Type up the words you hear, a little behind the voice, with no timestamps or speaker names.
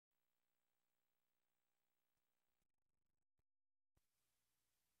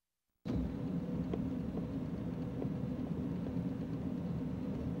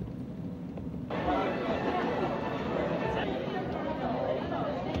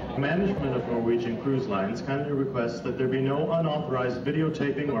Management of Norwegian Cruise Lines kindly requests that there be no unauthorized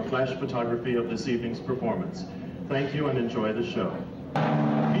videotaping or flash photography of this evening's performance. Thank you and enjoy the show.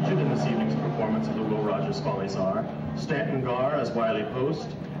 Featured in this evening's performance of the Will Rogers Follies are Stanton Garr as Wiley Post,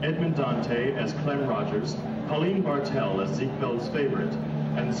 Edmund Dante as Clem Rogers, Colleen Bartl as Ziegfeld's favorite,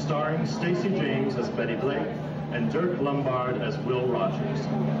 and starring Stacie James as Betty Blake and Dirk Lumbard as Will Rogers.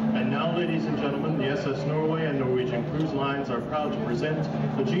 And now, ladies and gentlemen, the SS Norway and Norwegian Cruise Lines are proud to present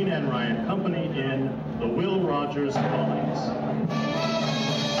the Jean Ann Ryan Company in the Will Rogers Follies.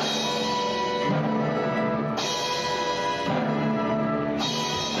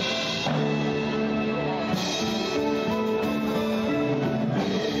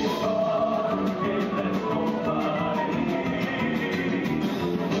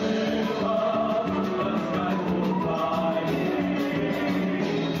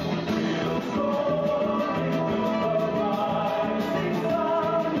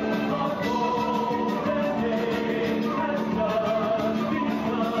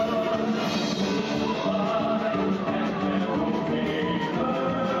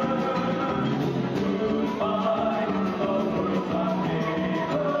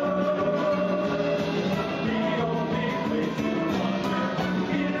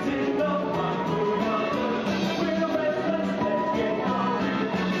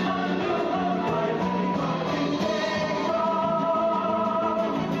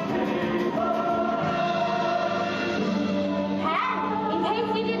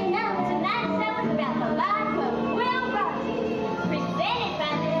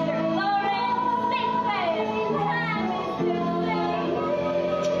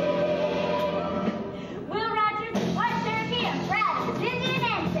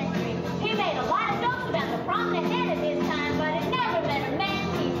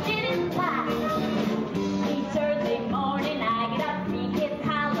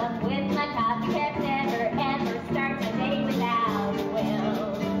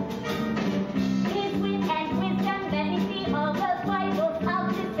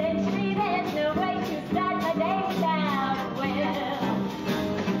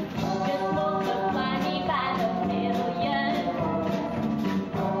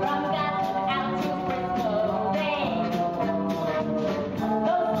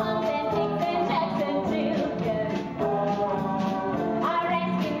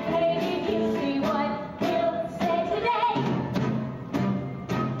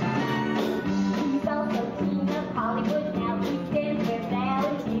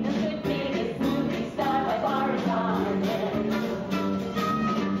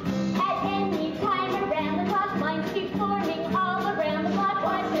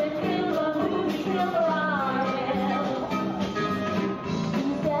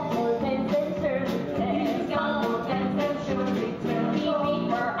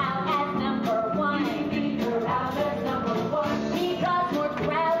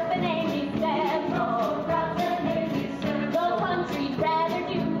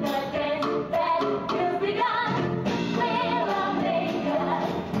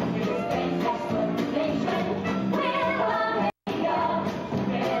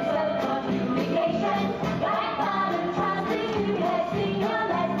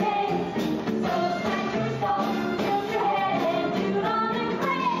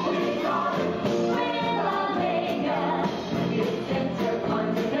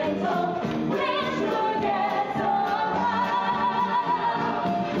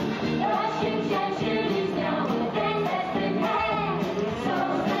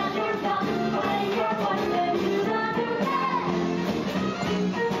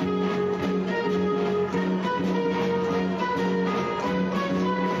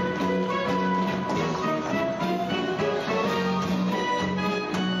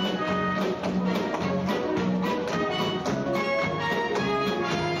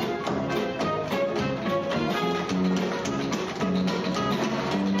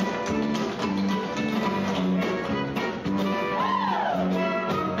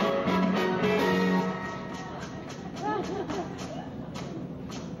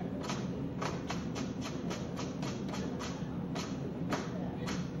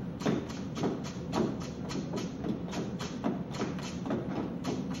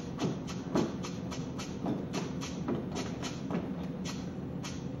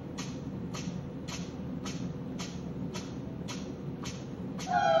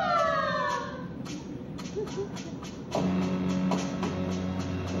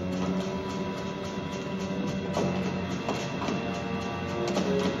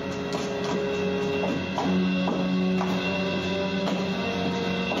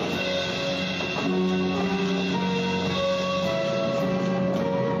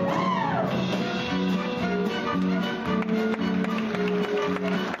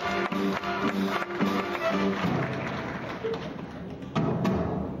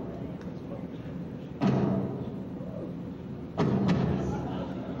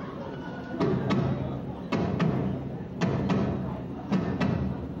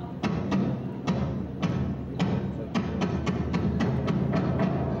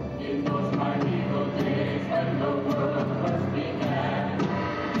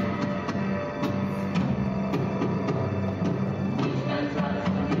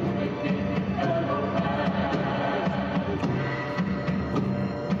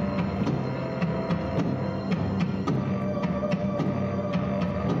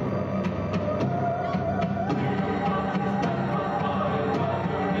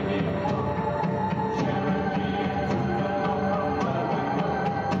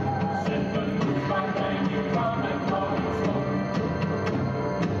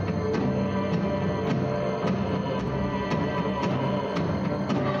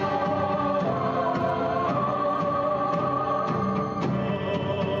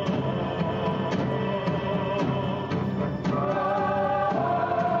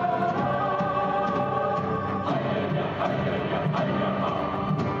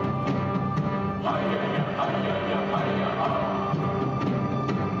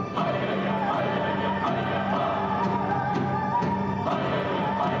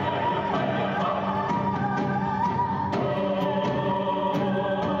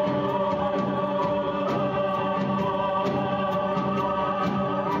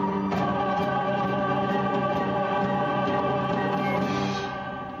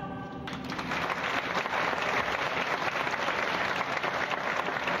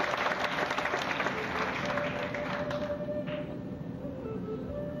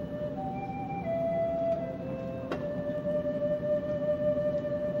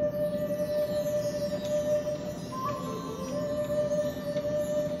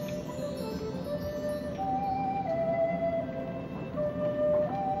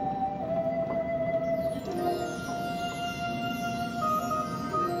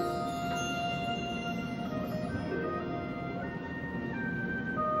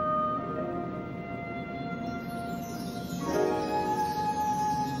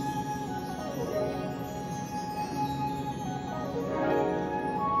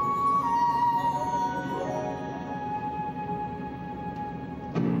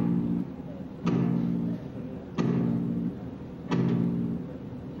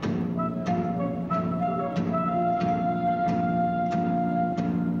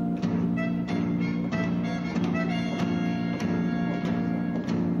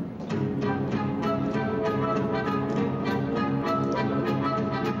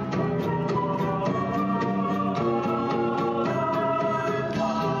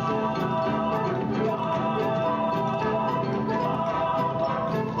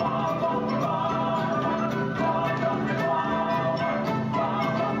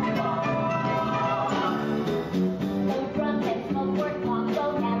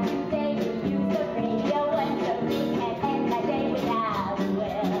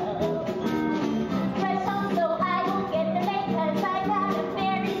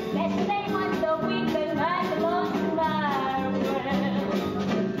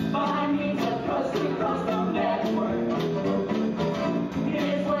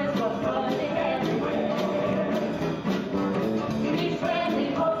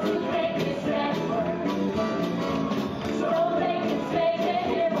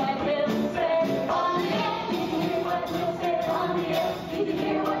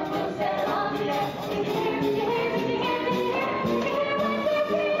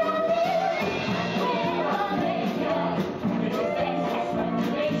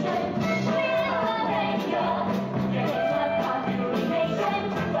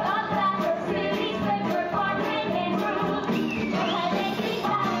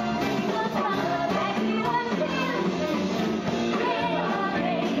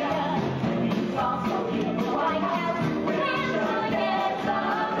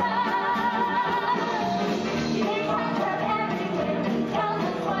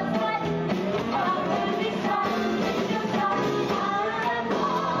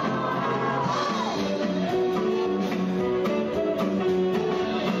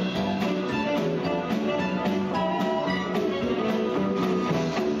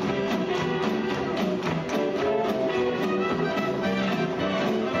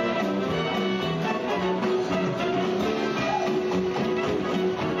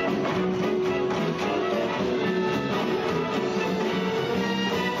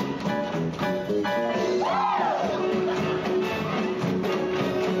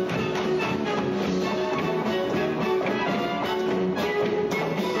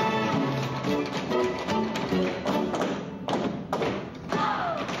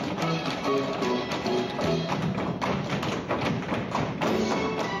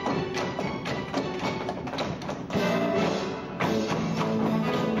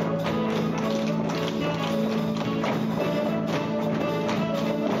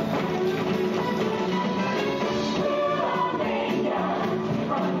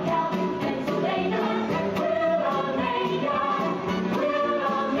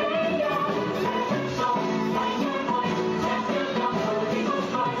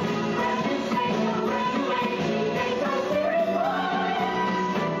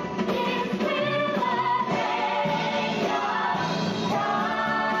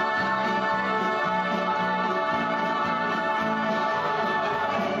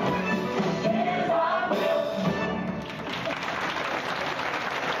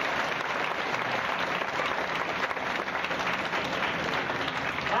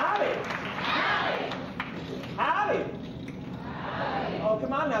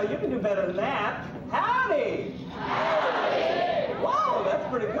 now, you can do better than that. Howdy! Howdy! Whoa, that's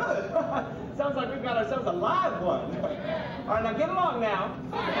pretty good. Sounds like we've got ourselves a live one. All right, now get along now.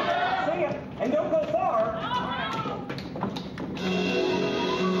 See ya. And don't go far.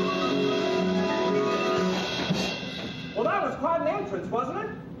 Well, that was quite an entrance, wasn't it?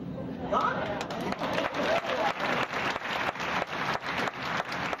 Huh?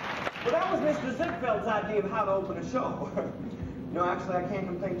 Well, that was Mr. Ziegfeld's idea of how to open a show. No, actually, I can't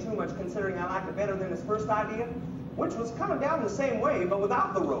complain too much considering I liked it better than his first idea, which was coming down the same way, but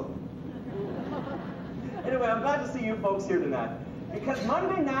without the rope. Anyway, I'm glad to see you folks here tonight, because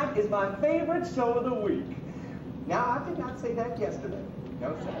Monday night is my favorite show of the week. Now, I did not say that yesterday.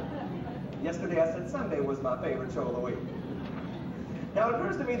 No, sir. Yesterday I said Sunday was my favorite show of the week. Now, it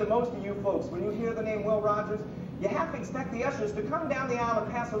occurs to me that most of you folks, when you hear the name Will Rogers, you have to expect the ushers to come down the aisle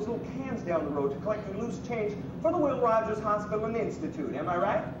and pass those little cans down the road to collect your loose change for the Will Rogers Hospital and Institute. Am I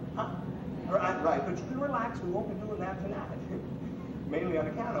right? Huh? Right, but you can relax. We won't be doing that tonight. Mainly on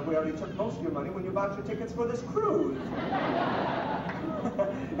account of we already took most of your money when you bought your tickets for this cruise.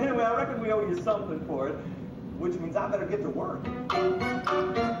 Anyway, I reckon we owe you something for it, which means I better get to work.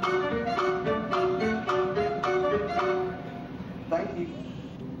 Thank you.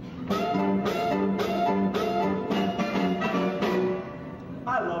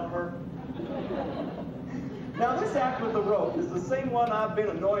 I love her. Now, this act with the rope is the same one I've been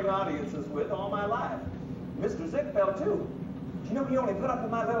annoying audiences with all my life. Mr. Ziegfeld, too. Do you know he only put up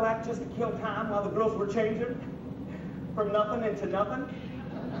with my little act just to kill time while the girls were changing? From nothing into nothing?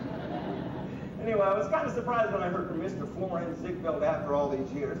 Anyway, I was kind of surprised when I heard from Mr. Florence Ziegfeld after all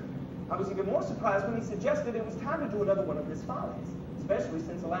these years. I was even more surprised when he suggested it was time to do another one of his Follies, especially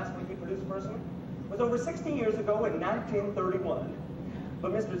since the last one he produced personally was over 60 years ago in 1931.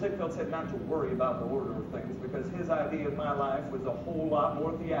 But Mr. Ziegfeld said not to worry about the order of things because his idea of my life was a whole lot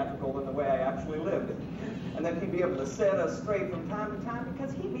more theatrical than the way I actually lived it. And that he'd be able to set us straight from time to time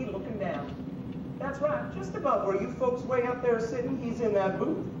because he'd be looking down. That's right, just above where you folks way up there are sitting, he's in that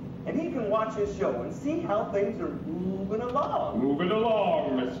booth. And he can watch his show and see how things are moving along. Moving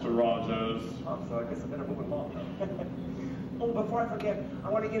along, Mr. Rogers. Oh, so I guess I better move along. Oh, before I forget,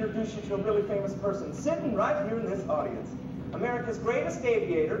 I want to introduce you to a really famous person sitting right here in this audience. America's greatest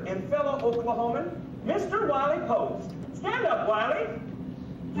aviator and fellow Oklahoman, Mr. Wiley Post. Stand up, Wiley.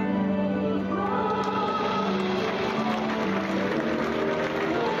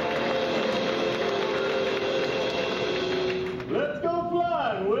 Let's go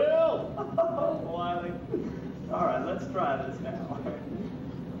flying, Will. Oh, Wiley. All right, let's try this now.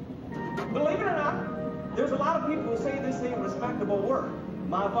 Believe it or not, there's a lot of people who say this ain't respectable work.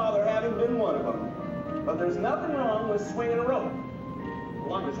 My father having been one of them. But there's nothing wrong with swinging a rope, as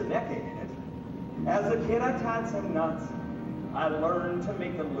long as your neck ain't in it. As a kid, I tied some knots. I learned to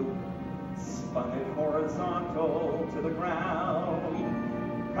make a loop, spun it horizontal to the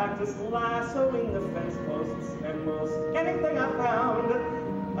ground. Practiced lassoing the fence posts and most anything I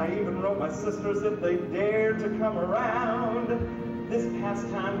found. I even wrote my sisters if they dared to come around. This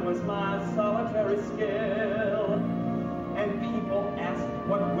pastime was my solitary skill. And people asked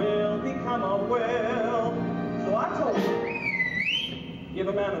what will become of Will. So I told them, give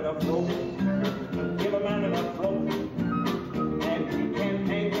a man enough rope, give a man enough rope, and he can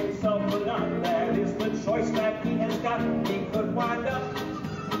hang himself for none. That is the choice that he has got. He could wind up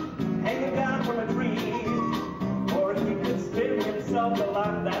hanging down from a tree, or he could spin himself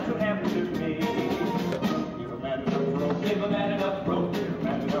alive. That's what happened to me. Give a man enough rope, give a man enough rope, give a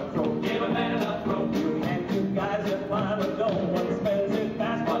man enough rope, give a man enough rope. You guys that fly the dome, one spends it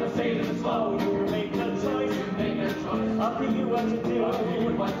fast, one sails it slow. You make the choice, you make a choice. Up to you what you do,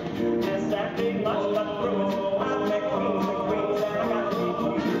 what you do. There's that big much but through it. I've met kings and queens and I got to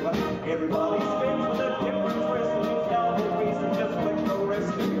meet you. Everybody spins with a different twist, and you tell the reason, just click the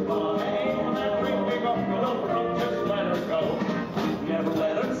wrist of your ball. Hey, on that great big off rope, just let her go. Never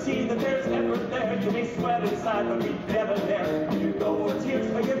let her see that there's effort there. You may sweat inside, but be debonair. You go for tears,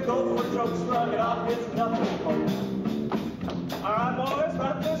 or you go for jokes. Shrug it off, it's nothing. All right, boys,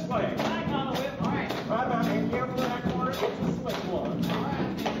 right this way. Back on the whip. All right. Right about here, careful in that corner. It's a slick one. All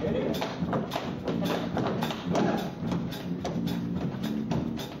right. Ready?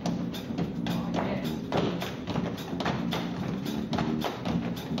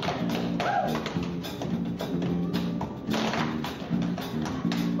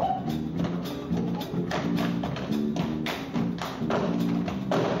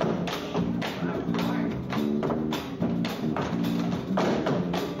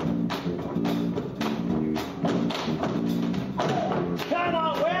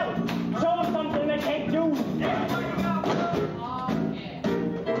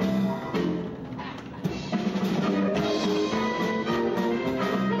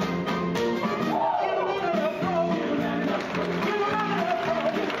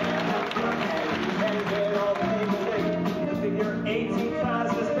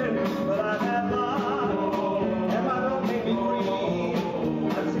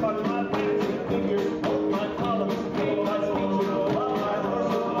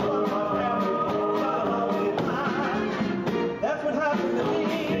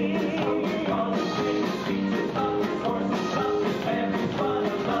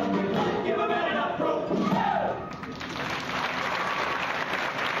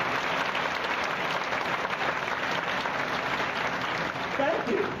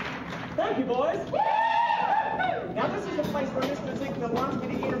 that wants me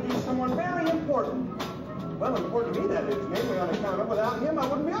to interview someone very important. Well, important to me, that is, mainly on account of without him, I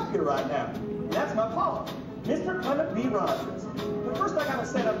wouldn't be up here right now. And that's my pa, Mr. Clement B. Rogers. But first, I gotta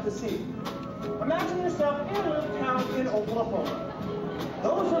set up the scene. Imagine yourself in a little town in Oklahoma.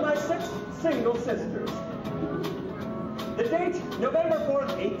 Those are my 6 single sisters. The date, November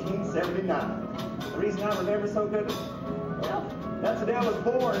 4th, 1879. The reason I remember so good, well, that's the day I was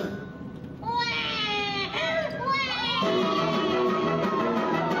born.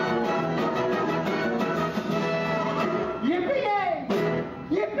 Yippee-yay!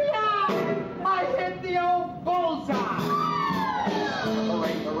 Yippee-yay! I hit the old bullseye!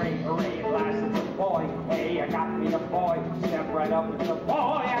 Hooray, hooray, hooray, at last it's a boy. Hey, I got me a boy. Step right up with the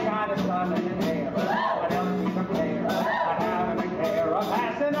boy. I got a son in his hair. What else we compare? I haven't a care of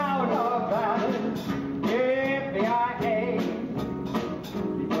passing out of that. Yippee-yay!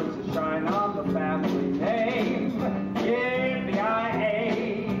 He puts a shine on the family name. Yippee-yay!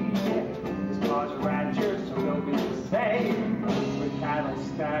 His paws ranchers, so they'll be the same. With cattle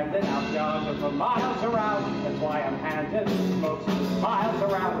standing out yonder for miles around. That's why I'm handing smokes and smiles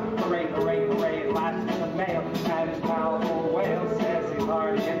around. Hooray, hooray, hooray, at last it's a male. And his powerful whale says he's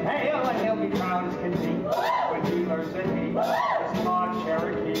hardy and hale. And he'll be proud as can be when he learns that he is smart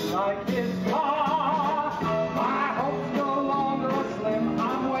Cherokee like his pa. My hope's no longer a slim.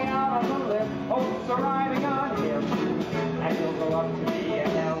 I'm way out on the limb. Hopes are riding on him. And he'll go up to be a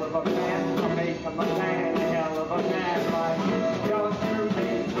hell of a man. I'll make him a man, a hell of a man like goes through me.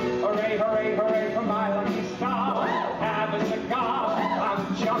 Hooray, hooray, hooray for my lucky star. Have a cigar,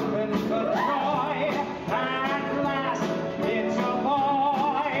 I'm jumping for joy. At last, it's a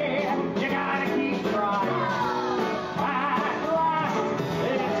boy. You gotta keep trying. At last,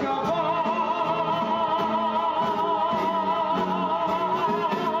 it's a boy.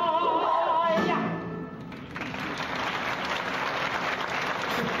 Yeah.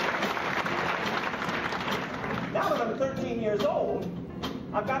 Now that I'm 13 years old,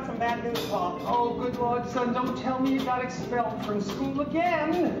 I've got some bad news, Pa. Oh, good Lord, son, don't tell me you got expelled from school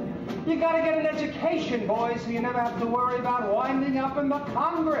again. You gotta get an education, boy, so you never have to worry about winding up in the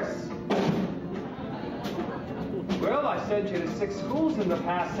Congress. Well, I sent you to 6 schools in the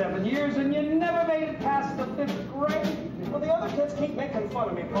past 7 years, and you never made it past the 5th grade. Well, the other kids keep making fun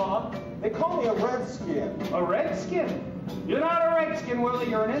of me, Pa. They call me a redskin. A redskin? You're not a redskin, Willie,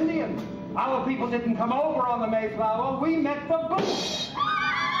 you're an Indian. Our people didn't come over on the Mayflower, we met the boots.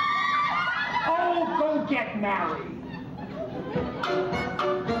 Oh, go get married.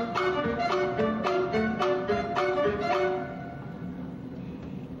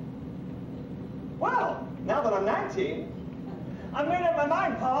 Well, now that I'm 19, I've made up my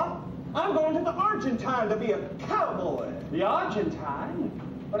mind, Pa. I'm going to the Argentine to be a cowboy. The Argentine?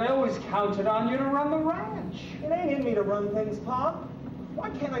 But I always counted on you to run the ranch. It ain't in me to run things, Pa. Why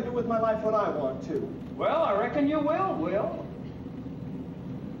can't I do with my life what I want to? Well, I reckon you will, Will.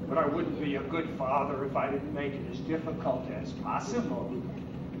 But I wouldn't be a good father if I didn't make it as difficult as possible.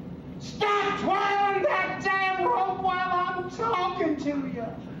 Stop twirling that damn rope while I'm talking to you!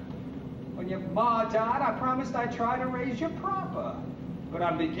 When your ma died, I promised I'd try to raise you proper. But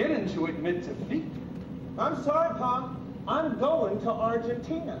I'm beginning to admit defeat. I'm sorry, Pa. I'm going to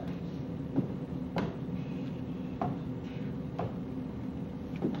Argentina.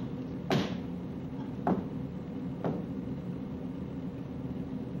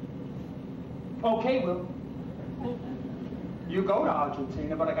 Okay, Will. You go to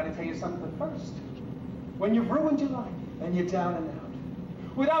Argentina, but I gotta tell you something first. When you've ruined your life and you're down and out,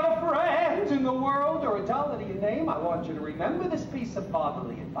 without a friend in the world or a dollar to your name, I want you to remember this piece of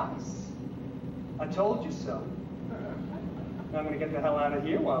fatherly advice. I told you so. Now I'm gonna get the hell out of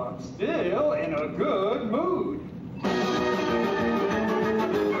here while I'm still in a good mood.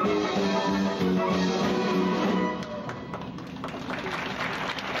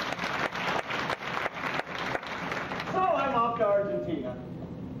 Argentina.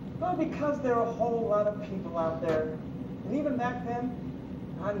 Well, because there are a whole lot of people out there. And even back then,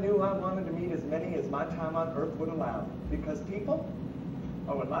 I knew I wanted to meet as many as my time on Earth would allow. Because people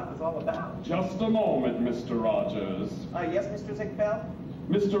are what life is all about. Just a moment, Mr. Rogers. Yes, Mr. Ziegfeld?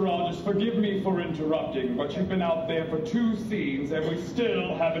 Mr. Rogers, forgive me for interrupting, but you've been out there for 2 scenes and we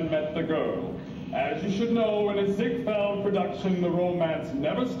still haven't met the girl. As you should know, in a Ziegfeld production, the romance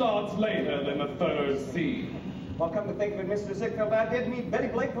never starts later than the 3rd scene. Well, come to think of it, Mr. Ziegfeld, I did meet Betty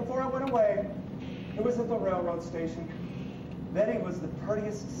Blake before I went away. It was at the railroad station. Betty was the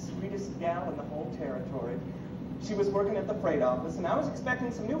prettiest, sweetest gal in the whole territory. She was working at the freight office, and I was expecting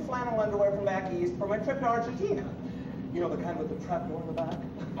some new flannel underwear from back east for my trip to Argentina. You know, the kind with the trapdoor in the back?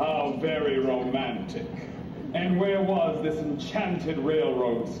 How very romantic. And where was this enchanted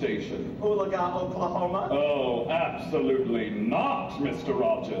railroad station? Oologah, Oklahoma. Oh, absolutely not, Mr.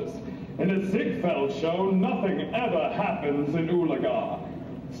 Rogers. In a Ziegfeld show, nothing ever happens in Oologah.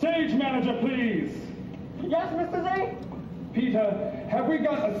 Stage manager, please. Yes, Mr. Z? Peter, have we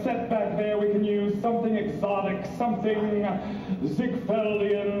got a set back there we can use? Something exotic, something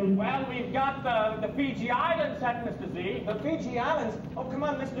Ziegfeldian? Well, we've got the Fiji Islands set, Mr. Z. The Fiji Islands? Oh, come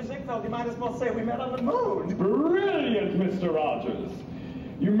on, Mr. Ziegfeld, you might as well say we met on the moon. Brilliant, Mr. Rogers.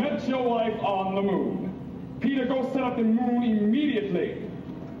 You met your wife on the moon. Peter, go set up the moon immediately.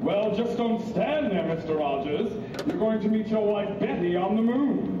 Well, just don't stand there, Mr. Rogers. You're going to meet your wife Betty on the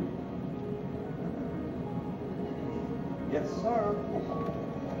moon. Yes, sir.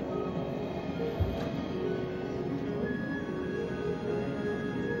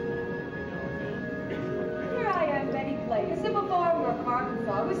 Here I am, Betty Blake, a simple farm girl from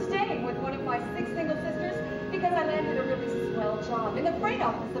Arkansas. I was staying with one of my 6 single sisters because I landed a really swell job in the freight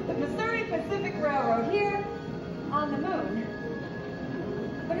office of the Missouri Pacific Railroad here on the moon.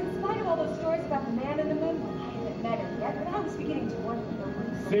 But in spite of all those stories about the man in the moon, I haven't met him yet, but I was beginning to wonder if there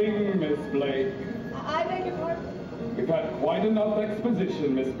was. Sing, Miss Blake. I beg your pardon? We've had quite enough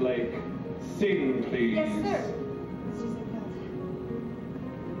exposition, Miss Blake. Sing, please. Yes, sir.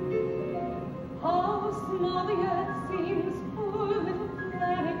 How small the earth seems, poor little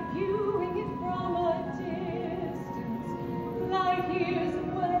planet, viewing it from a distance. Light years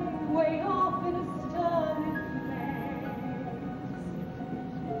away, way off in a starlit place.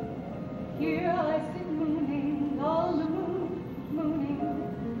 Here I sit mooning on the moon, mooning,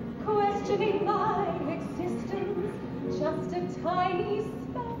 questioning my existence. Just a tiny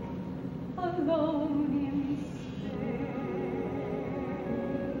speck alone in space.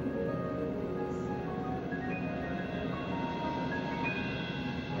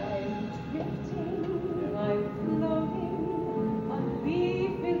 I'm drifting, I'm floating, a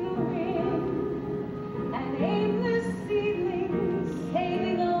leaf in the wind, an aimless seedling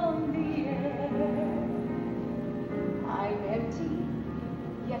sailing on the air. I'm empty,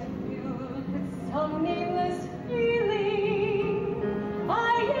 yet filled with some nameless feeling. I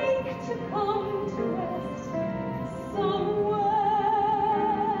ache to come to rest somewhere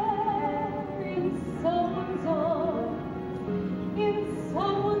in someone's arms, in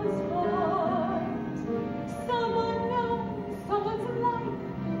someone's heart, someone known, someone's life,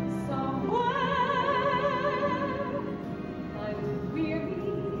 somewhere. I'm weary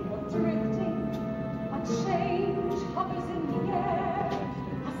of drifting, a change hovers in the air,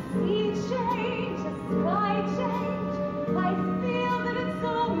 a sea change, a sky change. I feel that it's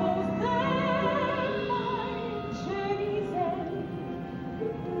almost there. My journey's end,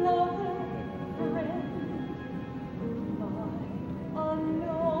 lover, friend, my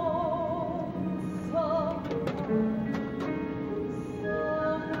unknown somewhere.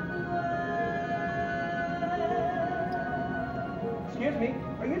 Excuse me,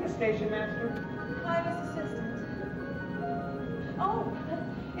 are you the station master? I'm his assistant. Oh,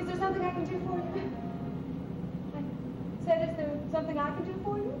 is there something I can do for you? Said, is there something I can do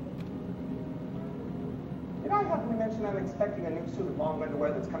for you? Did I happen to mention I'm expecting a new suit of long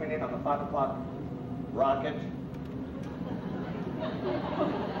underwear that's coming in on the 5 o'clock rocket?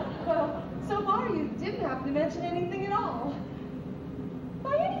 Well, so far you didn't happen to mention anything at all.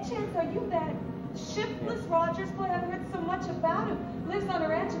 By any chance, are you that shiftless Rogers boy I've heard so much about who lives on a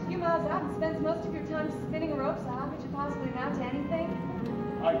ranch a few miles out and spends most of your time spinning a rope, so how could you possibly amount to anything?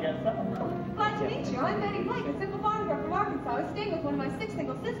 I guess so. Glad to meet you. I'm Betty Blake, a simple farm girl from Arkansas. I was staying with one of my 6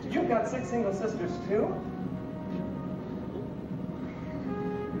 single sisters. You've got 6 single sisters, too?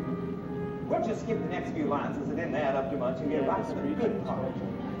 We'll just skip the next few lines, as it didn't add up too much, and get right to the good part.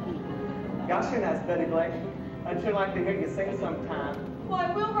 Gosh, you're nice, Betty Blake. I'd sure like to hear you sing sometime.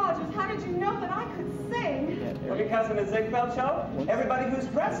 Why, Will Rogers, how did you know that I could sing? Well, because in the Ziegfeld show, everybody who's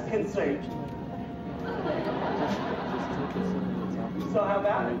dressed can sing. So how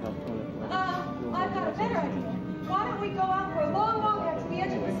about it? I've got a better idea. Why don't we go out for a long walk out to the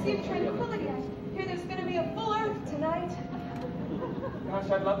edge of the Sea of Tranquility? I hear there's going to be a full earth tonight. Gosh,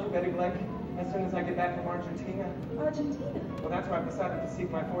 I'd love to, Betty Blake, as soon as I get back from Argentina. Argentina? Well, that's where I've decided to seek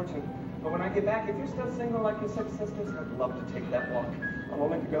my fortune. But when I get back, if you're still single like your 6 sisters, I'd love to take that walk. I'll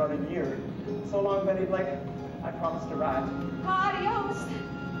only be gone a year. So long, Betty Blake. I promise to ride. Adios.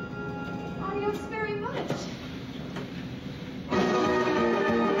 Adios very much.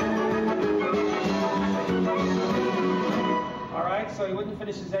 All right, so he wouldn't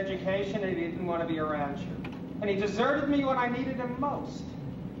finish his education and he didn't want to be a rancher. And he deserted me when I needed him most.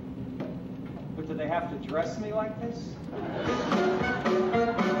 But do they have to dress me like this?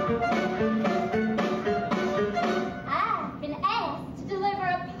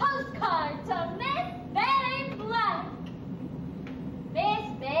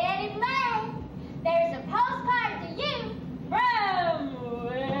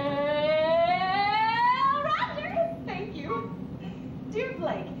 dear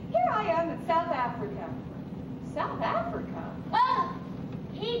Blake, here I am in South Africa. South Africa? Oh,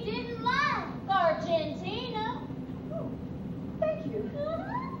 he didn't like Argentina. Oh, thank you.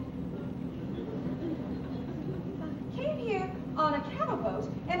 Came here on a cattle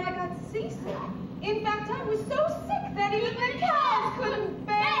boat, and I got seasick. In fact, I was so sick that even the cows couldn't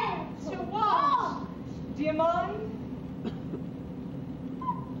bear to watch. Do you mind?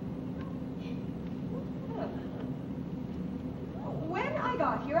 When I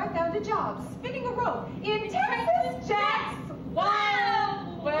got here, I found a job spinning a rope in Texas Jack's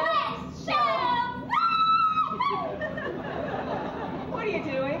Wild West Show. What are you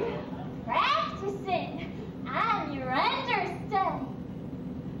doing? Practicing. I'm your understudy.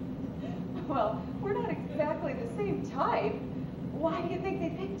 Well, we're not exactly the same type. Why do you think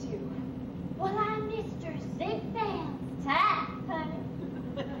they picked you? Well, I'm Mr. Ziegfeld's type, honey.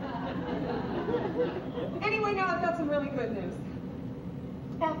 Anyway, now I've got some really good news.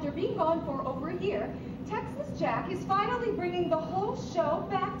 After being gone for over a year, Texas Jack is finally bringing the whole show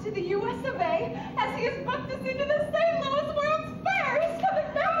back to the US of A as he has booked us into the St. Louis World's Fair. He's coming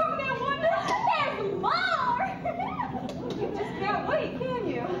back over that one. There's more! You just can't wait, can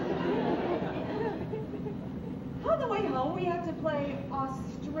you? On the way home, we have to play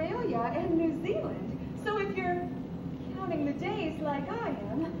Australia and New Zealand. So if you're counting the days like I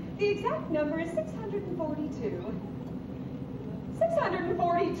am, the exact number is 642.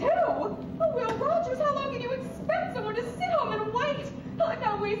 642? Oh, Will Rogers, how long can you expect someone to sit home and wait? I'm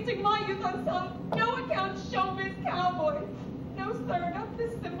not wasting my youth on some no-account showbiz cowboy. No, sir, not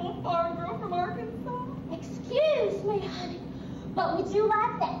this simple farm girl from Arkansas. Excuse me, honey, but would you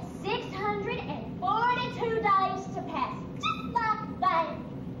like that 642 days to pass just like that?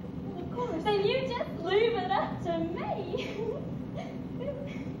 Of course. Then you just leave it up to me.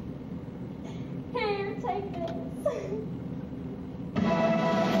 Here, take this.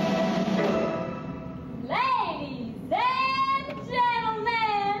 Ladies and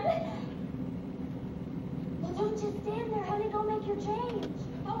gentlemen! Well, don't just stand there, honey. Go make your change.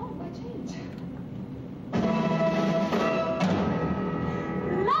 Oh, my change.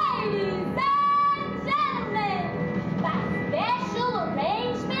 Ladies and gentlemen, by special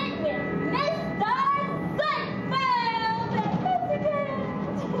arrangement with Mr. Ziegfeld and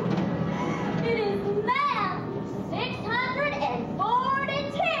President, it is now 642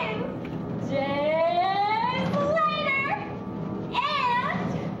 days later, and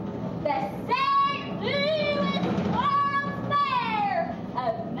the St. Louis World Fair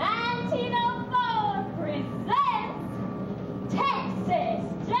of 1904 presents Texas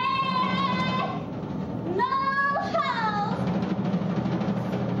Jack No House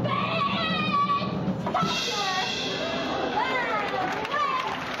Spectacular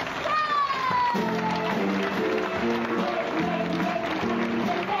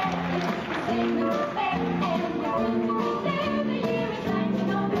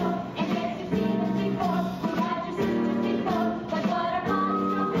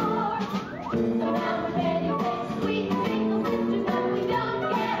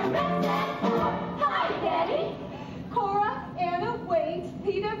Wild West Cora, Anna, Wade,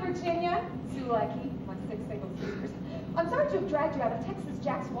 Peter, Virginia, Zuleki, my 6 single sisters. I'm sorry to have dragged you out of Texas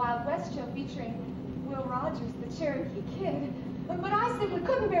Jack's Wild West show featuring Will Rogers, the Cherokee Kid. But I simply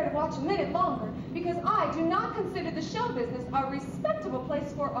couldn't bear to watch a minute longer because I do not consider the show business a respectable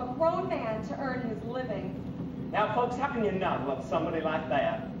place for a grown man to earn his living. Now, folks, how can you not love somebody like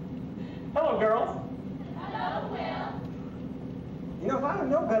that? Hello, girls. Hello, Will. You know, if I didn't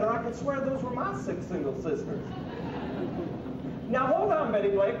know better, I could swear those were my 6 single sisters. Now, hold on, Betty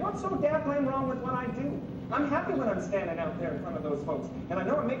Blake. What's so damn wrong with what I do? I'm happy when I'm standing out there in front of those folks, and I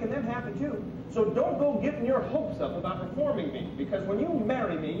know I'm making them happy, too. So don't go getting your hopes up about reforming me, because when you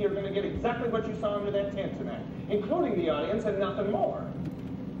marry me, you're going to get exactly what you saw under that tent tonight, including the audience and nothing more.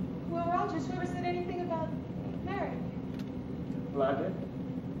 Will Rogers never said anything about marrying me. Well, I did.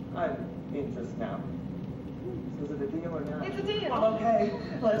 I'm in just now. So is it a deal or not? It's a deal. Well, okay.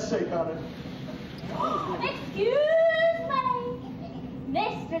 Let's shake on it. Excuse me.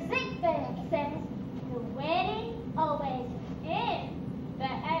 Mr. Ziegfeld says the wedding always ends the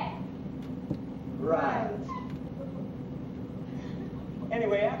act. Right.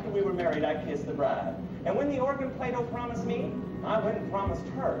 Anyway, after we were married, I kissed the bride. And when the organ Plato promised me, I went and promised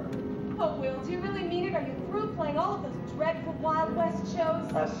her. Oh, Will, do you really mean it? Are you through playing all of those dreadful Wild West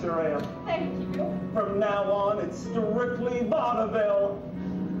shows? I sure am. Thank you. From now on, it's strictly vaudeville.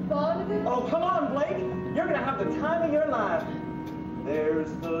 Vaudeville? Oh, come on, Blake. You're going to have the time of your life.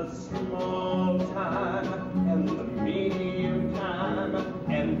 There's the small time, and the medium time,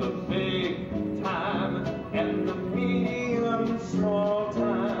 and the big time, and the medium small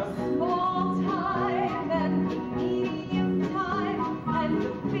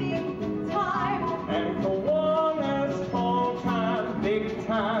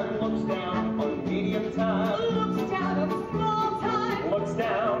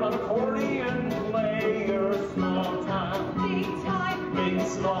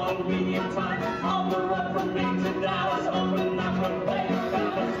travel medium time. On the road from Maine to Dallas, open up and play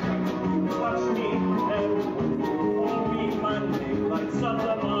Dallas. Watch me and hold me Monday, lights up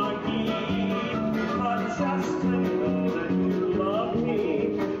the marquee. But just to know that you love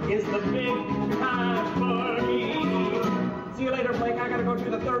me is the big time for me. See you later, Blake. I gotta go do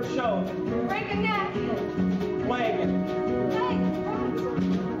the third show. Break a neck. Leg.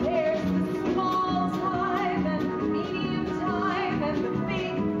 There's the small time and the medium time and the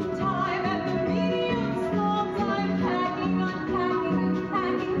big time and the medium small time. Packing, unpacking, and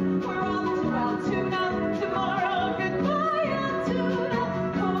packing. We're on to Altoona tomorrow. Goodbye, Altoona.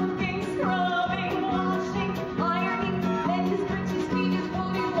 Cooking, scrubbing, washing, ironing. Then his britches, feet, his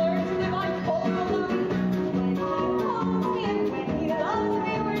booty. Learn to live on cold balloon. When he holds me and when he loves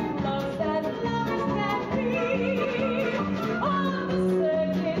me, we're close as lovers can be. On the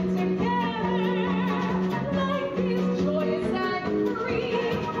circuit together, life is joyous and free.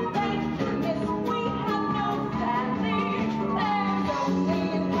 Thank goodness we have no family. There's only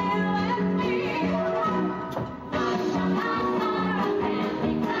you and me.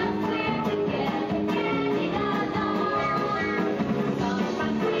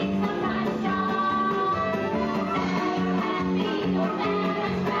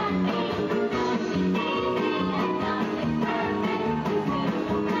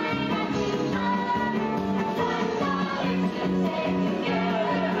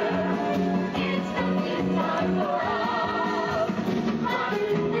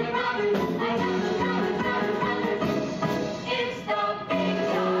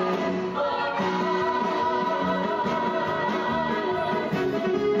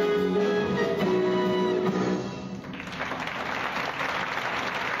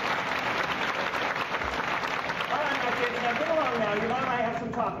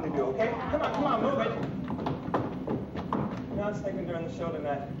 Talking to do, okay? Come on, move it. You know, I was thinking during the show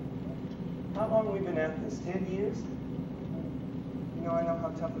tonight, how long have we been at this? 10 years? You know, I know how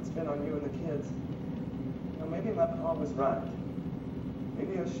tough it's been on you and the kids. You know, maybe my pa was right.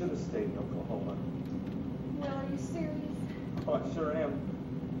 Maybe I should have stayed in Oklahoma. Well, are you serious? Oh, I sure am.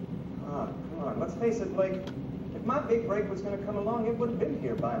 Ah, come on, let's face it, Blake. If my big break was going to come along, it would have been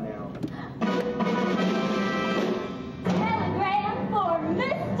here by now. Telegram for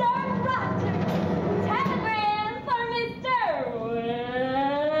Mr. Rogers. Telegram for Mr.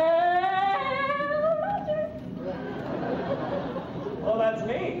 Rogers. Well, that's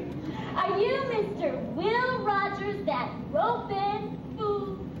me. Are you Mr. Will Rogers, that roping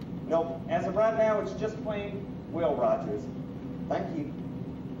fool? Nope. As of right now, it's just plain Will Rogers. Thank you.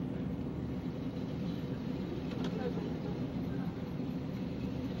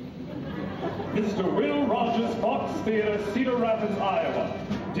 Mr. Will Rogers, Fox Theater, Cedar Rapids, Iowa.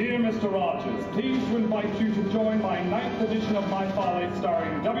 Dear Mr. Rogers, pleased to invite you to join my 9th edition of my Follies,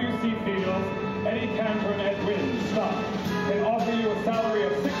 starring W.C. Fields, Eddie Cantor, and Ed Wynn. Stop. They offer you a salary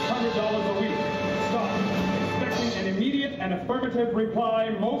of $600 a week. Stop. Expecting an immediate and affirmative reply.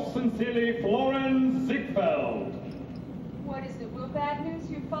 Most sincerely, Florence Ziegfeld. What is it, Will? Bad news?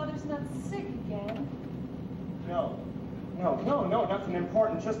 Your father's not sick again? No, nothing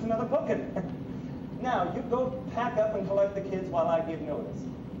important. Just another booking. Now, you go pack up and collect the kids while I give notice.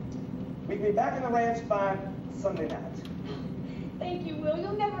 We can be back in the ranch by Sunday night. Thank you, Will.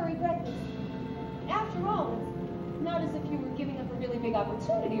 You'll never regret this. After all, it's not as if you were giving up a really big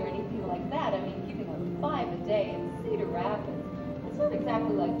opportunity or anything like that. I mean, giving up 5 a day in Cedar Rapids. It's not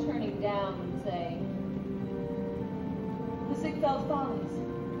exactly like turning down, say, the Ziegfeld Follies.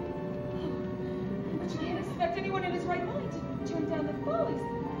 But you can't expect anyone in his right mind to turn down the Follies.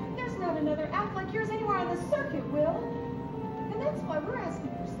 There's not another act like yours anywhere on the circuit, Will. And that's why we're asking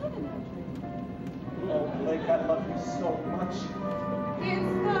for $700. Oh, Blake, I love you so much.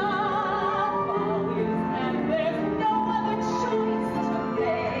 It's the Follies, and there's no other choice to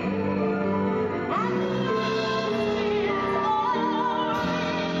make. And love is our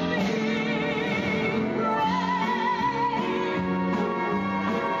big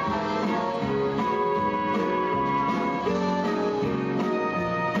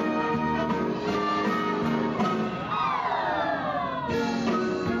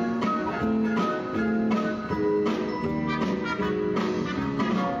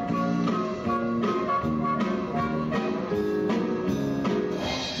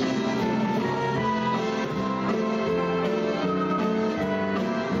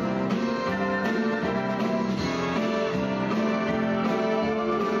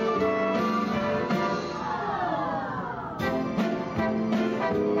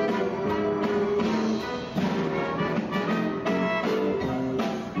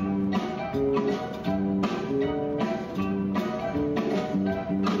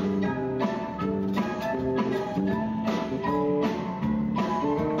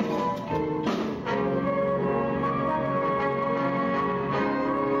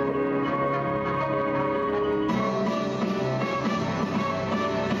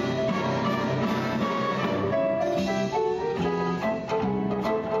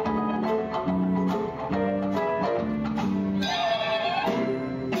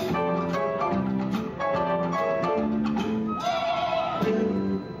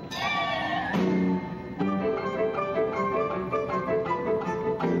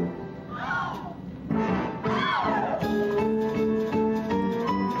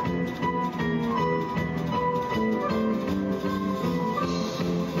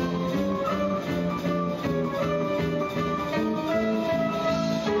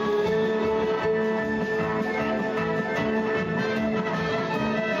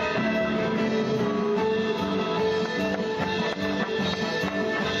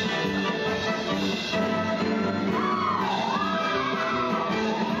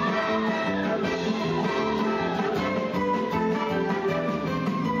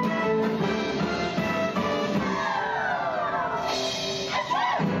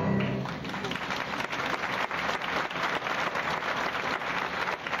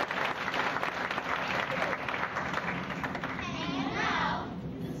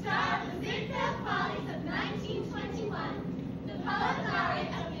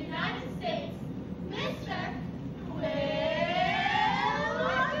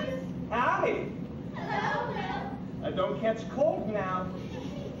catch cold now.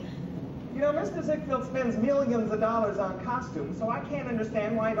 You know, Mr. Ziegfeld spends millions of dollars on costumes, so I can't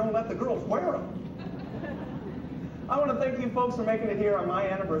understand why I don't let the girls wear them. I want to thank you folks for making it here on my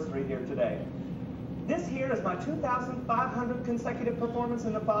anniversary here today. This here is my 2,500 consecutive performance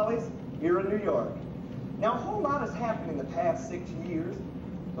in the Follies here in New York. Now, a whole lot has happened in the past 6 years.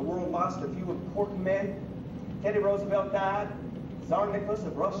 The world lost a few important men. Teddy Roosevelt died, Tsar Nicholas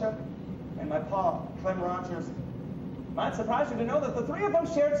of Russia, and my pa, Clem Rogers. Might surprise you to know that the three of them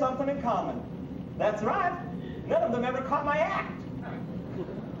shared something in common. That's right, none of them ever caught my act.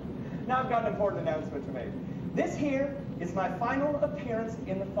 Now I've got an important announcement to make. This here is my final appearance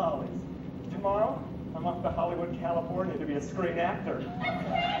in the Follies. Tomorrow, I'm off to Hollywood, California to be a screen actor.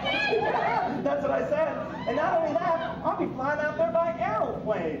 Yeah, that's what I said. And not only that, I'll be flying out there by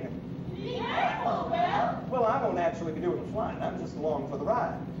aeroplane. Well, I won't actually be doing the flying. I'm just along for the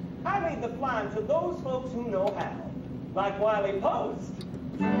ride. I leave the flying to those folks who know how. Like Wiley Post.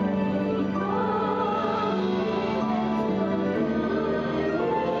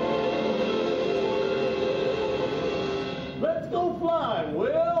 Let's go flying,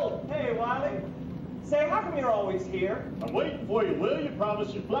 Will. Hey, Wiley. Say, how come you're always here? I'm waiting for you, Will. You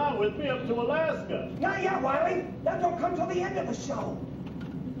promised you'd fly with me up to Alaska. Not yet, Wiley. That don't come till the end of the show.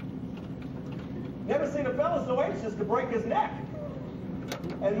 Never seen a fella so anxious to break his neck.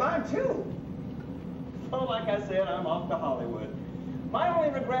 And mine, too. So, like I said, I'm off to Hollywood. My only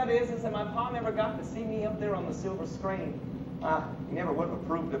regret is that my pa never got to see me up there on the silver screen. He never would have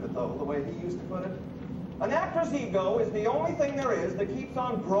approved of it, though, the way he used to put it. An actor's ego is the only thing there is that keeps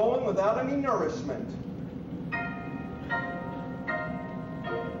on growing without any nourishment.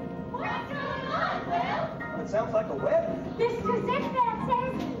 What's going on, Will? It sounds like a wedding. Mr. Ziegfeld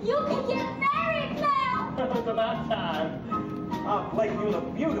says you can get married now. It's about time. Oh, Blake, you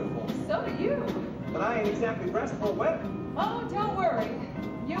look beautiful. So do you. But I ain't exactly dressed for a wedding. Oh, don't worry.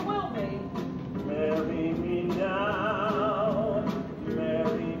 You will be. Marry me now,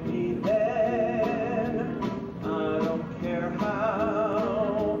 marry me then. I don't care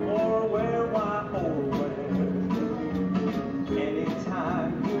how or where, why or when.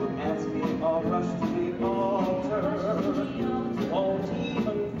 Anytime you ask me, I'll rush to the altar. Won't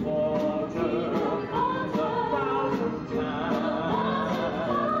even falter 1,000 times.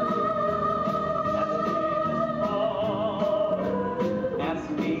 Ask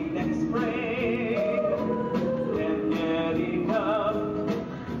me next spring and get enough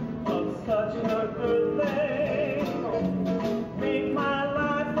of such a good thing. Make my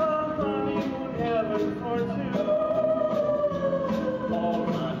life a honeymoon heaven for two. All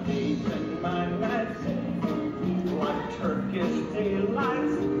my days and my nights like Turkish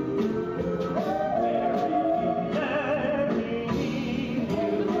delights.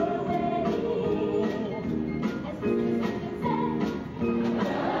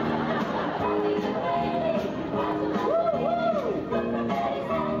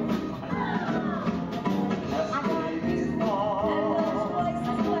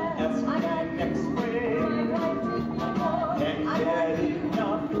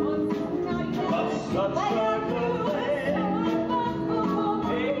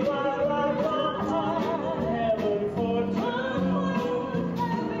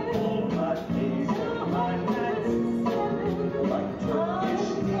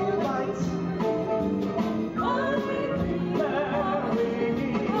 Marry me,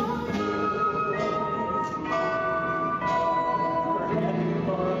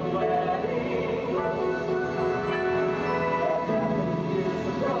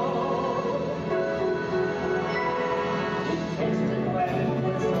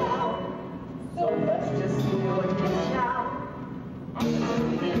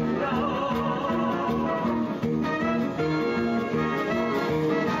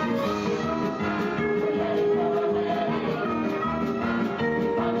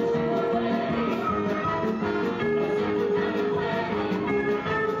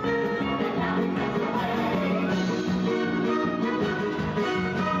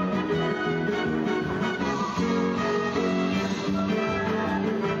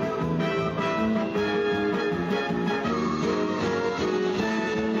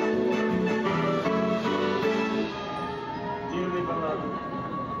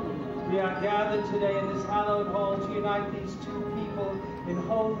 Today in this hallowed hall to unite these two people in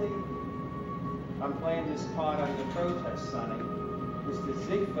holy. I'm playing this part under protest, Sonny. Mr.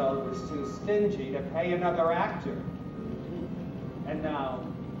 Ziegfeld was too stingy to pay another actor. And now,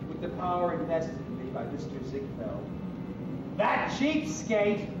 with the power invested in me by Mr. Ziegfeld, that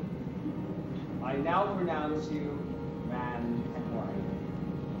cheapskate, I now pronounce you man and wife.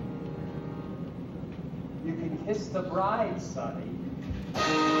 You can kiss the bride, Sonny.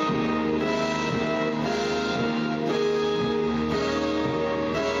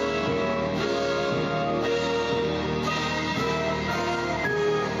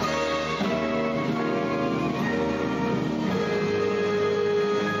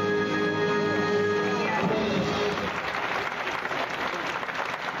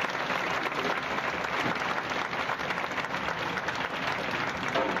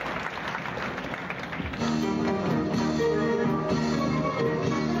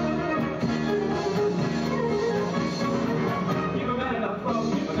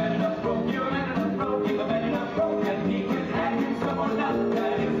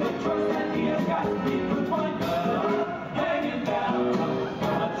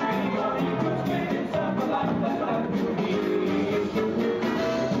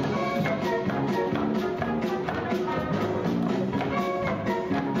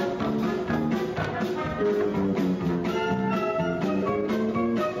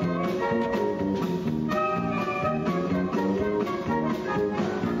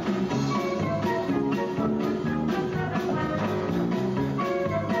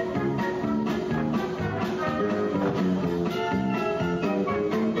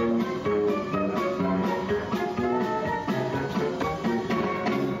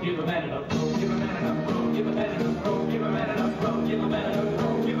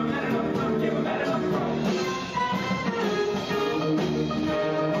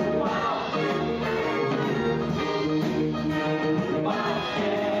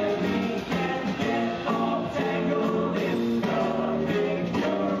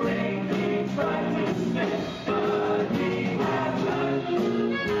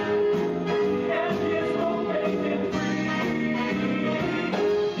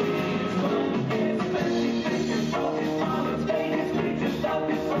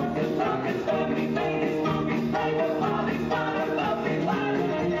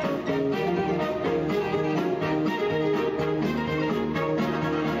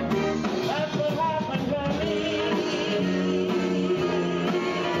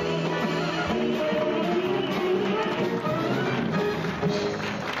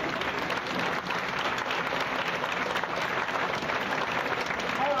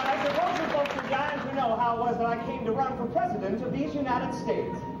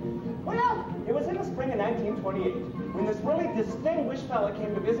 States. Well, it was in the spring of 1928 when this really distinguished fella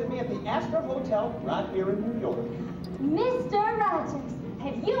came to visit me at the Astor Hotel right here in New York. Mr. Rogers,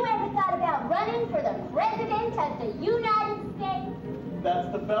 have you ever thought about running for the President of the United States?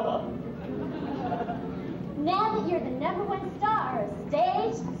 That's the fella. Now that you're the #1 star of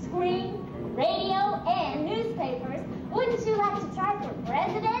stage, screen, radio, and newspapers, wouldn't you like to try for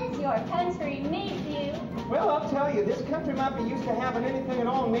president? Your country needs you. Well, I'll tell you, this country might be used to having anything at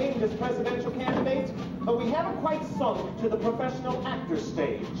all named as presidential candidates, but we haven't quite sunk to the professional actor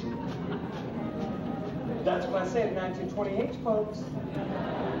stage. That's what I said in 1928, folks.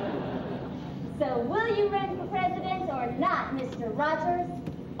 So will you run for president or not, Mr. Rogers?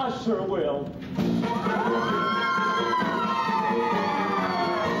 I sure will.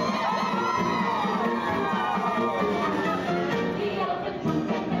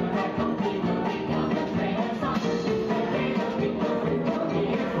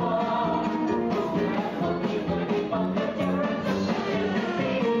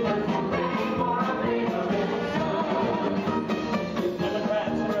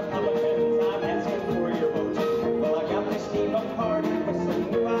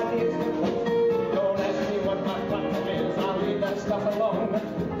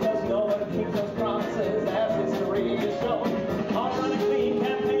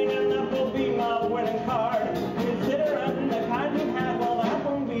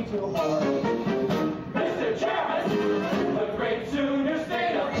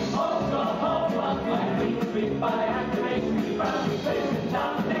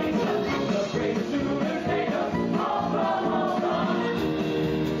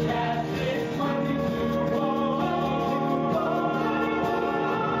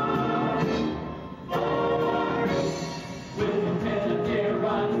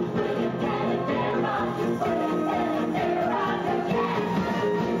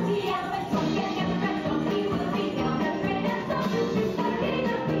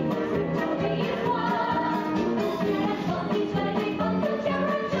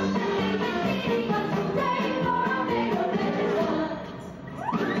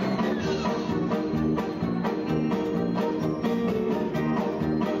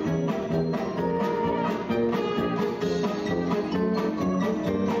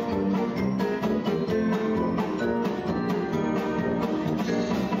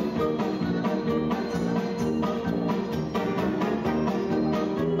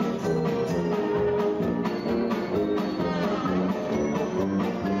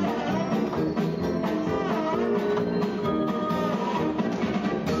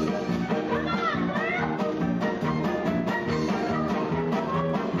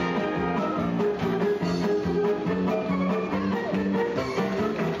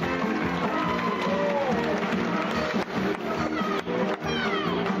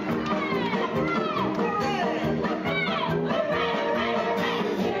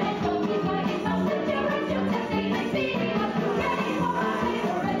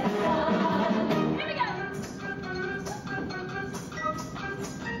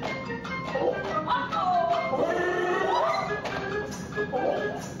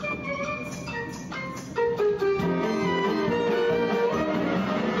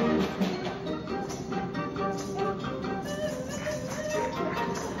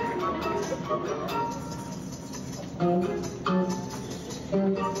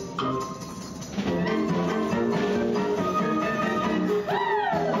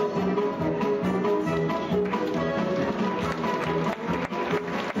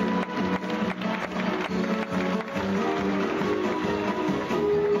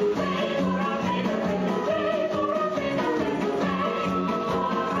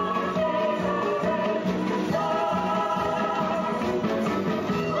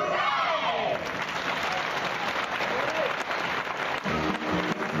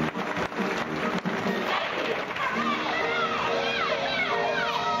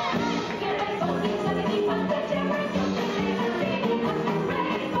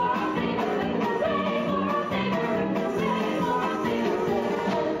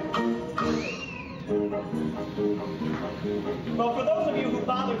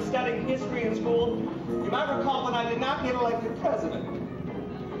 was studying history in school, you might recall that I did not get elected president.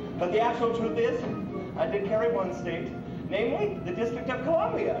 But the actual truth is, I did carry one state, namely the District of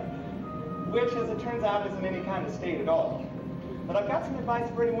Columbia, which, as it turns out, isn't any kind of state at all. But I've got some advice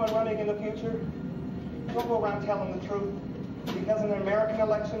for anyone running in the future. Don't go around telling the truth, because in an American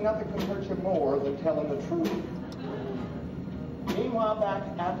election, nothing can hurt you more than telling the truth. Meanwhile, back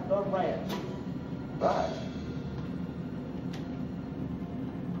at the ranch. Right.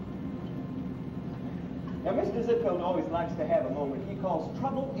 Now, Mr. Zipfield always likes to have a moment he calls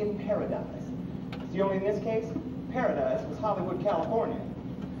trouble in paradise. See, only in this case, paradise was Hollywood, California.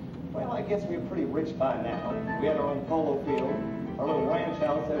 Well, I guess we were pretty rich by now. We had our own polo field. Our little ranch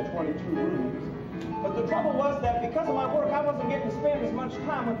house had 22 rooms. But the trouble was that because of my work, I wasn't getting to spend as much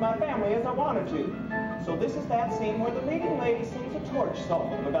time with my family as I wanted to. So this is that scene where the leading lady sings a torch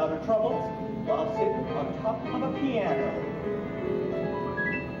song about her troubles while sitting on top of a piano.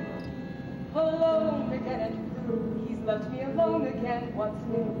 Alone again and through, he's left me alone again, what's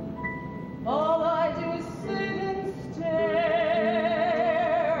new? All I do is sit and stare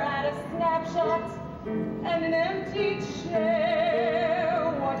at a snapshot and an empty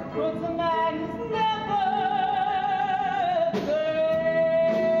chair. What good's a man who's never there?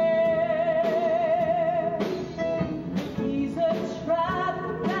 He's a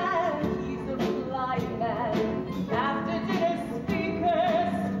traveling man, he's a flying man. After dinner speaker,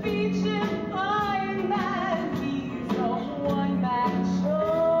 speeches flying man. He's a one-man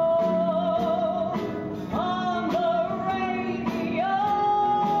show on the radio.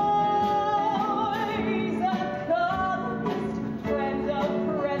 He's a columnist, friend of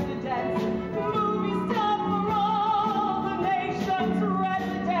presidents, movie star for all the nation's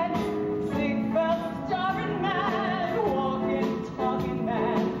residents, Ziegfeld starring man, walking, talking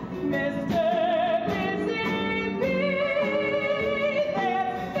man, Mr. Busy Bee.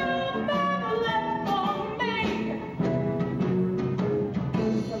 There's no man left for me.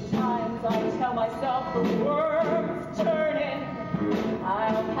 Sometimes I tell myself the world's turning.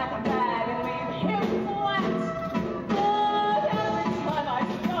 I'll pack a bag and leave him flat. But every time I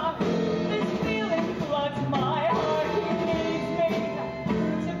stop, this feeling floods my heart. He needs me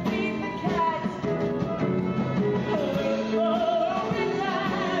to feed the cat. Little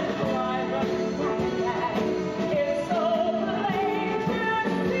man, private cat. It's so plain to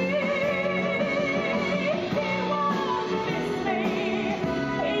see. He won't miss me.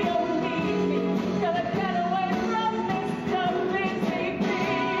 He don't need me. Gonna get away from Mr. Busy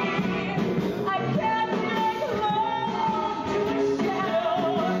Bee. I can't make love to a shadow,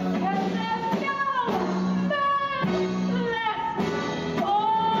 and there's no man left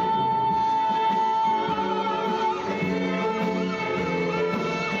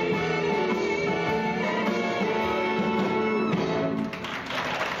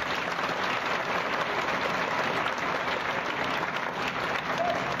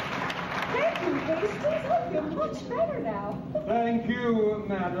Thank you, Hastings. I feel much better now. Thank you,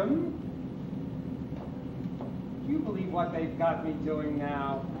 madam. Do you believe what they've got me doing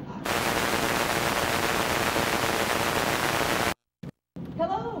now?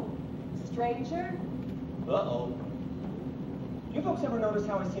 Hello, stranger. Uh-oh. You folks ever notice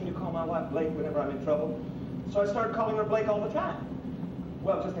how I seem to call my wife Blake whenever I'm in trouble? So I started calling her Blake all the time.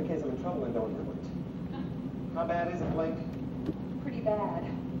 Well, just in case I'm in trouble and don't know it. How bad is it, Blake? Pretty bad.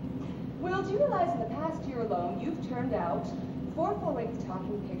 Will, do you realize in the past year alone, you've turned out 4 full-length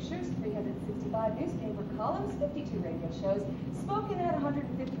talking pictures, 365 newspaper columns, 52 radio shows, spoken at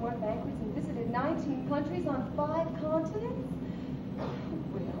 151 banquets, and visited 19 countries on 5 continents?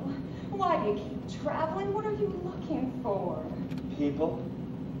 Will, why do you keep traveling? What are you looking for? People.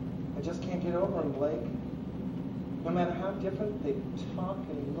 I just can't get over them, Blake. No matter how different they talk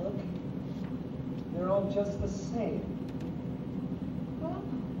and look, they're all just the same. Well,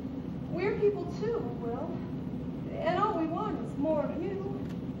 we're people too, Will. And all we want is more of you.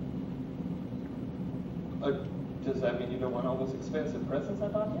 Does that mean you don't want all those expensive presents I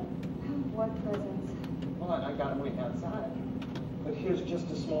bought you? What presents? Well, I got them waiting outside. But here's just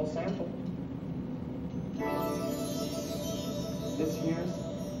a small sample. This here's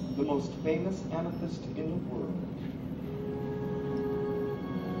the most famous amethyst in the world.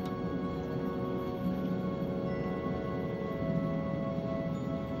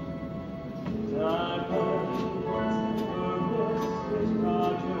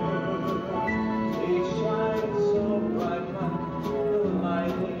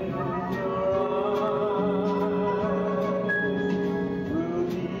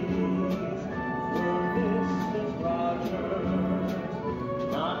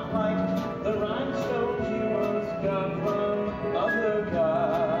 Not like the rhinestones you once got.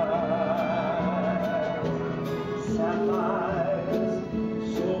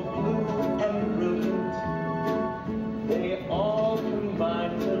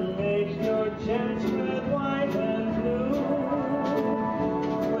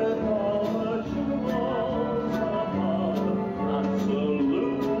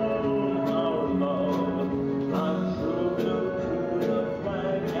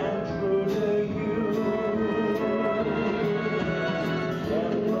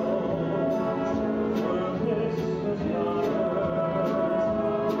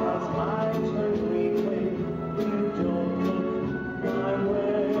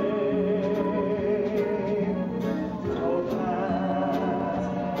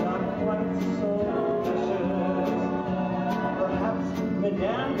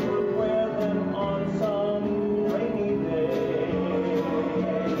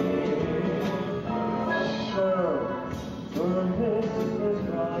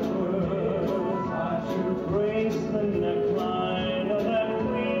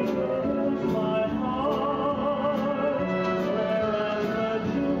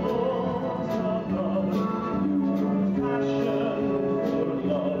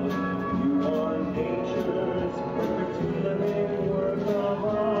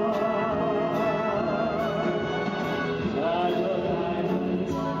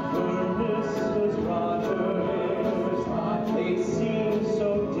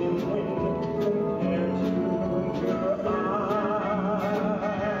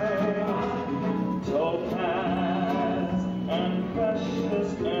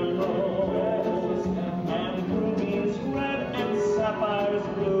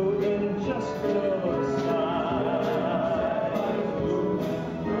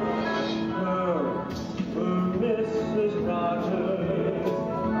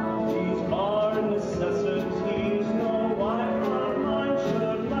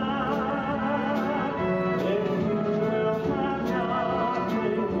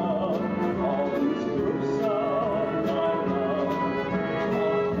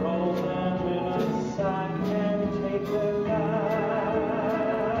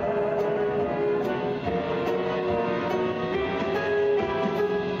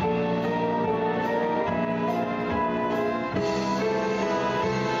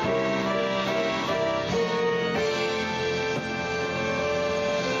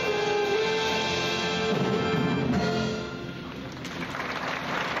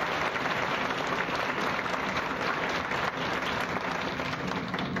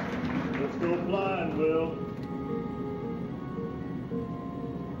 go flying, Will.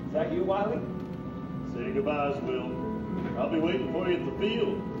 Is that you, Wiley? Say goodbyes, Will. I'll be waiting for you at the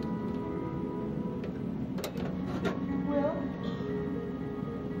field. Will?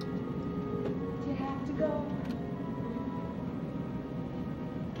 Do you have to go?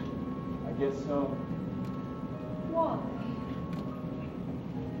 I guess so. Why?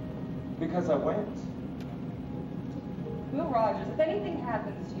 Because I went. Will Rogers, if anything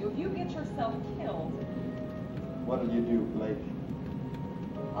happens to you, if you get yourself killed, What'll you do, Blake?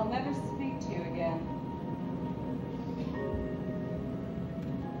 I'll never speak to you again.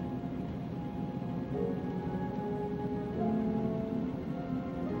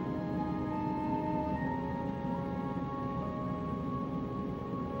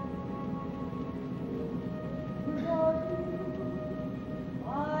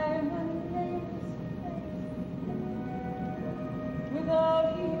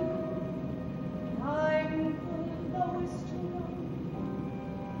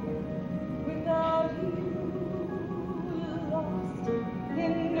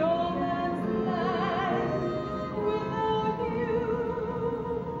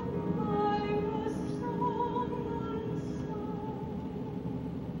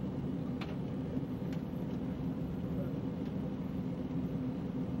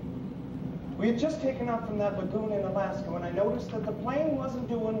 We had just taken off from that lagoon in Alaska when I noticed that the plane wasn't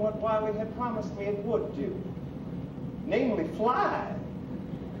doing what Wiley had promised me it would do. Namely, fly.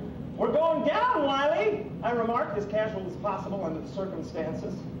 We're going down, Wiley, I remarked, as casual as possible under the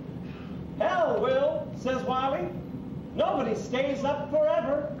circumstances. Hell, Will, says Wiley. Nobody stays up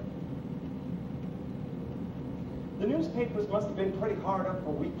forever. The newspapers must have been pretty hard up for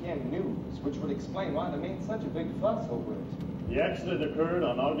weekend news, which would explain why they made such a big fuss over it. The accident occurred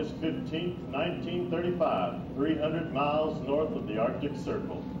on August 15th, 1935, 300 miles north of the Arctic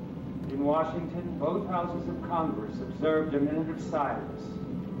Circle. In Washington, both houses of Congress observed a minute of silence.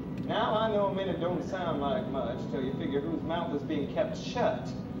 Now I know a minute don't sound like much till you figure whose mouth is being kept shut.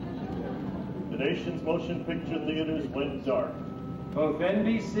 The nation's motion picture theaters went dark. Both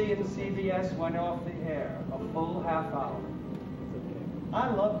NBC and CBS went off the air, a full half hour. I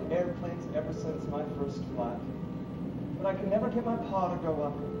loved airplanes ever since my first flight, but I could never get my pa to go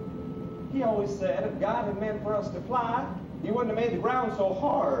up. He always said if God had meant for us to fly, he wouldn't have made the ground so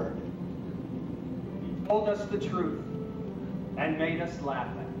hard. He told us the truth and made us laugh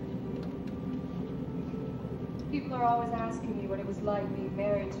at it. People are always asking me what it was like being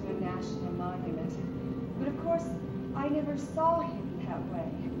married to a national monument. But of course, I never saw him that way.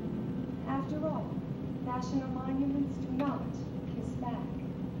 After all, national monuments do not kiss back.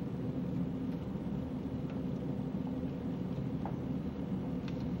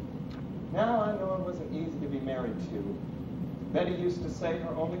 Now I know it wasn't easy to be married to. Betty used to say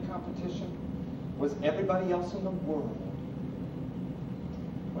her only competition was everybody else in the world.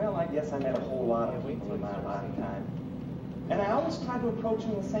 Well, I guess I met a whole lot of people in my lifetime. And I always tried to approach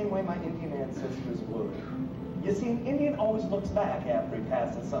them the same way my Indian ancestors would. You see, an Indian always looks back after he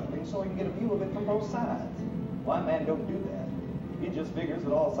passes something so he can get a view of it from both sides. Why, man don't do that. He just figures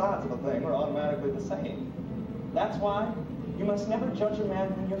that all sides of a thing are automatically the same. That's why you must never judge a man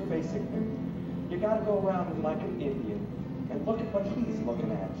when you're facing him. You gotta go around him like an Indian and look at what he's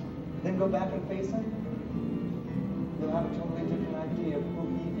looking at. Then go back and face him. You'll have a totally different idea of who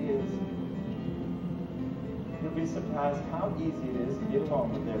he is. You'll be surprised how easy it is to get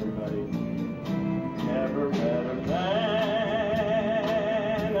along with everybody. Never met a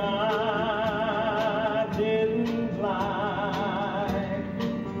man I didn't like.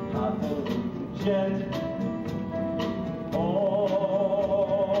 I flew jet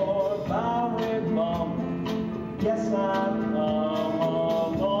or Bowery bomb. Yes, I've come a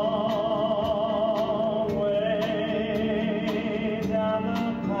long way down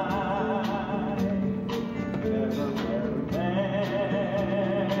the pike. Never met a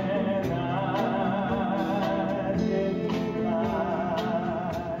man I didn't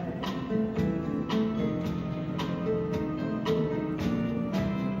like.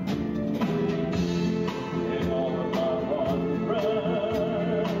 In all of my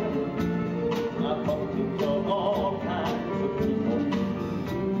wandering, I bumped into all kinds of people.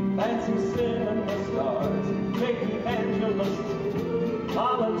 Fancy cinema stars, big evangelists,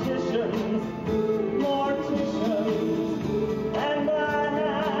 politicians, morticians, and I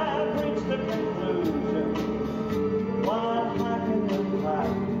have reached the conclusion while hacking the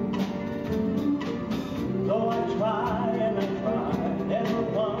pipe. Though I try and I try, never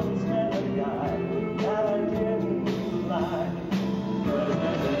once met a guy that I didn't like.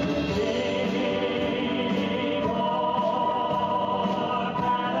 President King or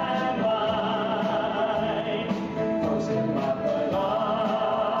Panama.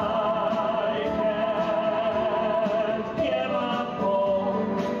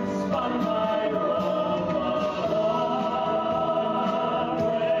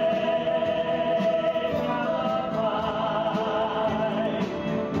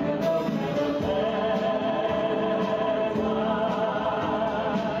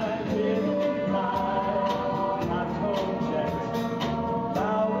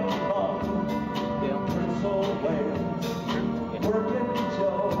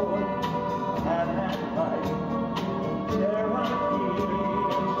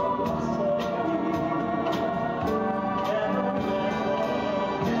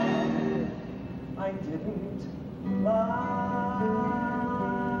 I didn't lie.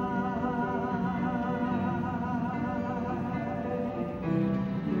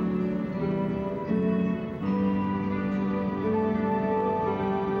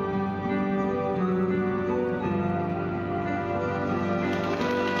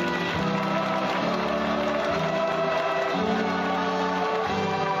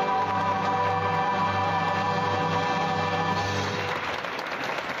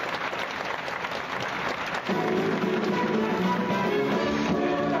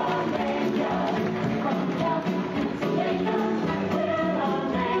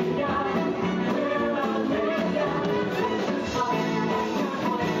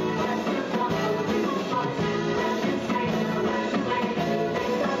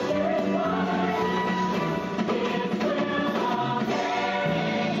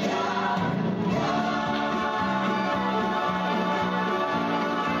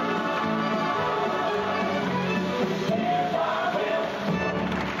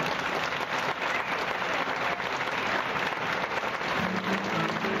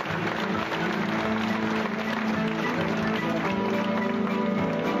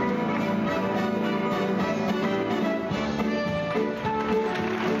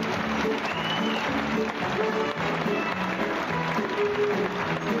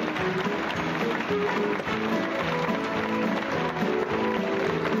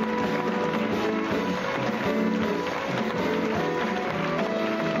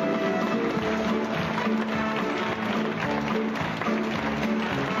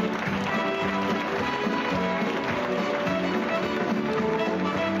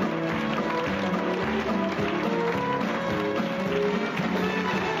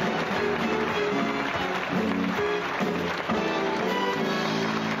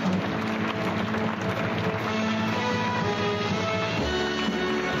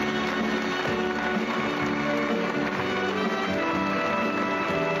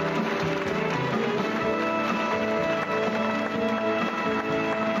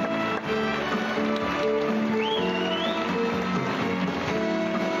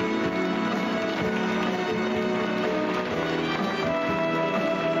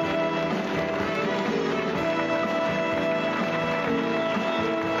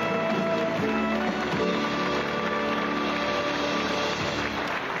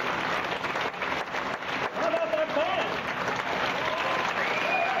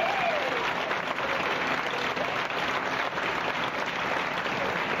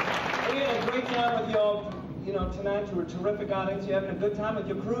 Tonight, you were a terrific audience. You having a good time with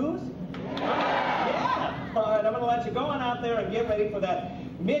your cruise? Yeah. All right, I'm going to let you go on out there and get ready for that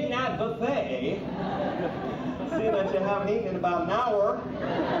midnight buffet. See that you haven't eaten in about an hour.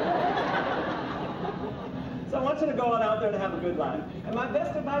 So I want you to go on out there and have a good life. And my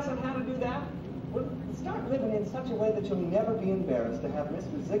best advice on how to do that? Well, start living in such a way that you'll never be embarrassed to have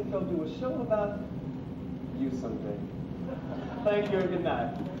Mr. Ziegfeld do a show about you someday. Thank you and good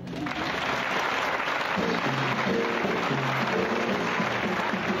night.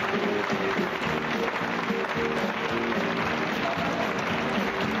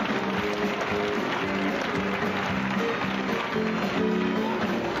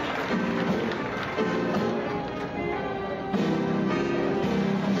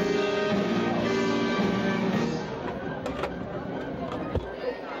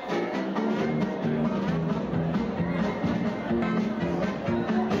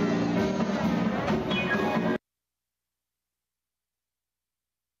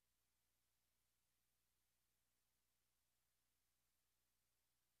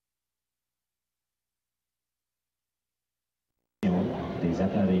 Des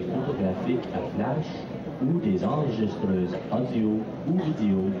appareils photographiques à flash ou des enregistreuses audio ou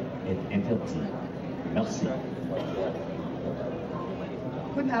vidéo est interdit. Merci.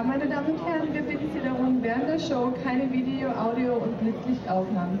 Guten Abend, meine Damen und Herren. Wir bitten Sie darum, während der Show keine Video-, Audio- und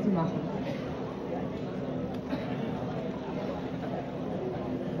Blitzlichtaufnahmen zu machen.